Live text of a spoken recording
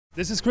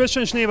This is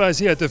Christian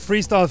Schneeweiss here at the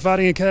Freestyle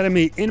Fighting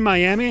Academy in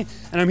Miami,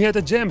 and I'm here at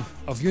the gym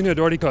of Yunier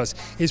Dorticos.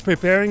 He's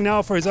preparing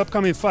now for his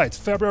upcoming fight,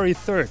 February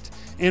 3rd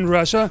in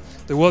Russia,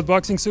 the World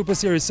Boxing Super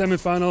Series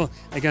Semifinal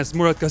against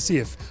Murat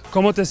Gassiev.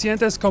 ¿Cómo te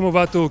sientes? ¿Cómo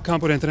va tu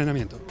campo de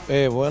entrenamiento?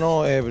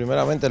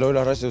 Primeramente le doy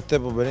las gracias a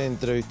usted por venir a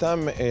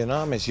entrevistarme.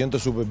 Me siento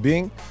súper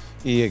bien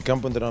y el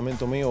campo de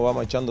entrenamiento mío va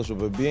marchando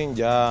súper bien.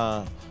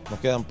 Ya nos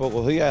quedan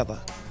pocos días.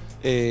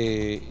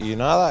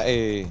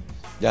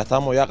 Ya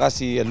estamos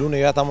casi el lunes,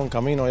 ya estamos en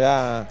camino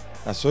ya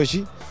a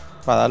Sochi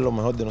para dar lo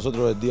mejor de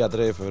nosotros el día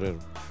 3 de febrero.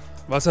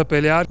 Vas a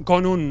pelear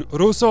con un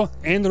ruso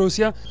en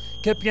Rusia.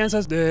 ¿Qué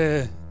piensas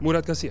de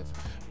Murat Gassiev?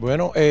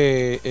 Bueno,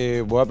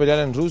 voy a pelear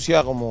en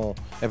Rusia como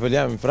he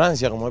peleado en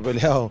Francia, como he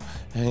peleado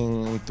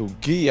en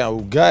Turquía,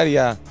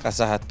 Bulgaria,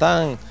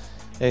 Kazajstán.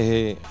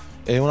 Es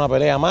una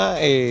pelea más.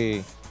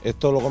 Esto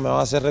es lo que me va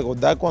a hacer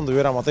recordar cuando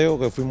yo era Mateo,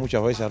 que fui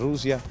muchas veces a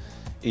Rusia.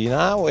 Y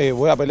nada,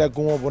 voy a pelear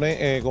con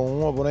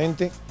un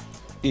oponente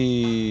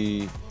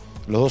y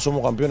los dos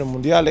somos campeones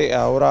mundiales.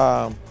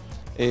 Ahora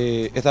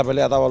esta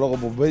pelea estaba loco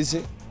por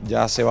verse,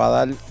 ya se va a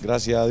dar,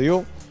 gracias a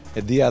Dios,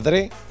 el día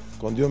 3,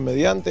 con Dios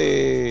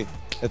mediante.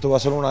 Esto va a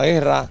ser una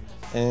guerra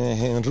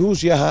en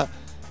Rusia,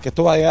 que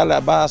esto va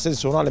a hacer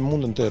sonar el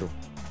mundo entero.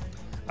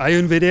 Hay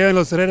un video en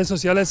las redes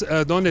sociales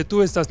donde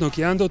tú estás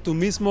noqueando tu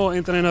mismo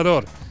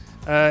entrenador.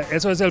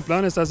 ¿Eso es el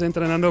plan? ¿Estás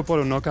entrenando por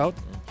un knockout?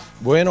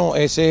 Bueno,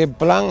 ese es el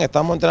plan,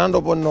 estamos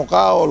entrenando por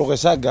knockout o lo que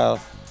salga.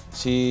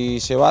 Si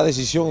se va a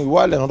decisión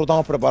igual, nosotros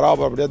estamos preparados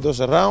para pelear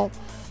 12 rounds,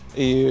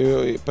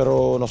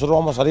 pero nosotros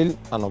vamos a salir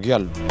a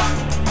noquearlo.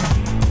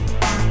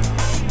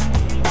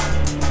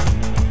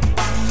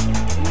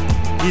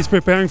 He's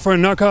preparing for a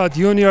knockout.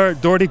 Yunier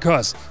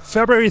Dorticos,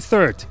 February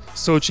 3rd,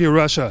 Sochi,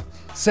 Russia.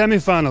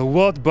 Semifinal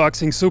World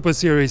Boxing Super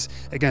Series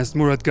against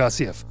Murat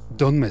Gassiev.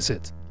 Don't miss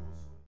it.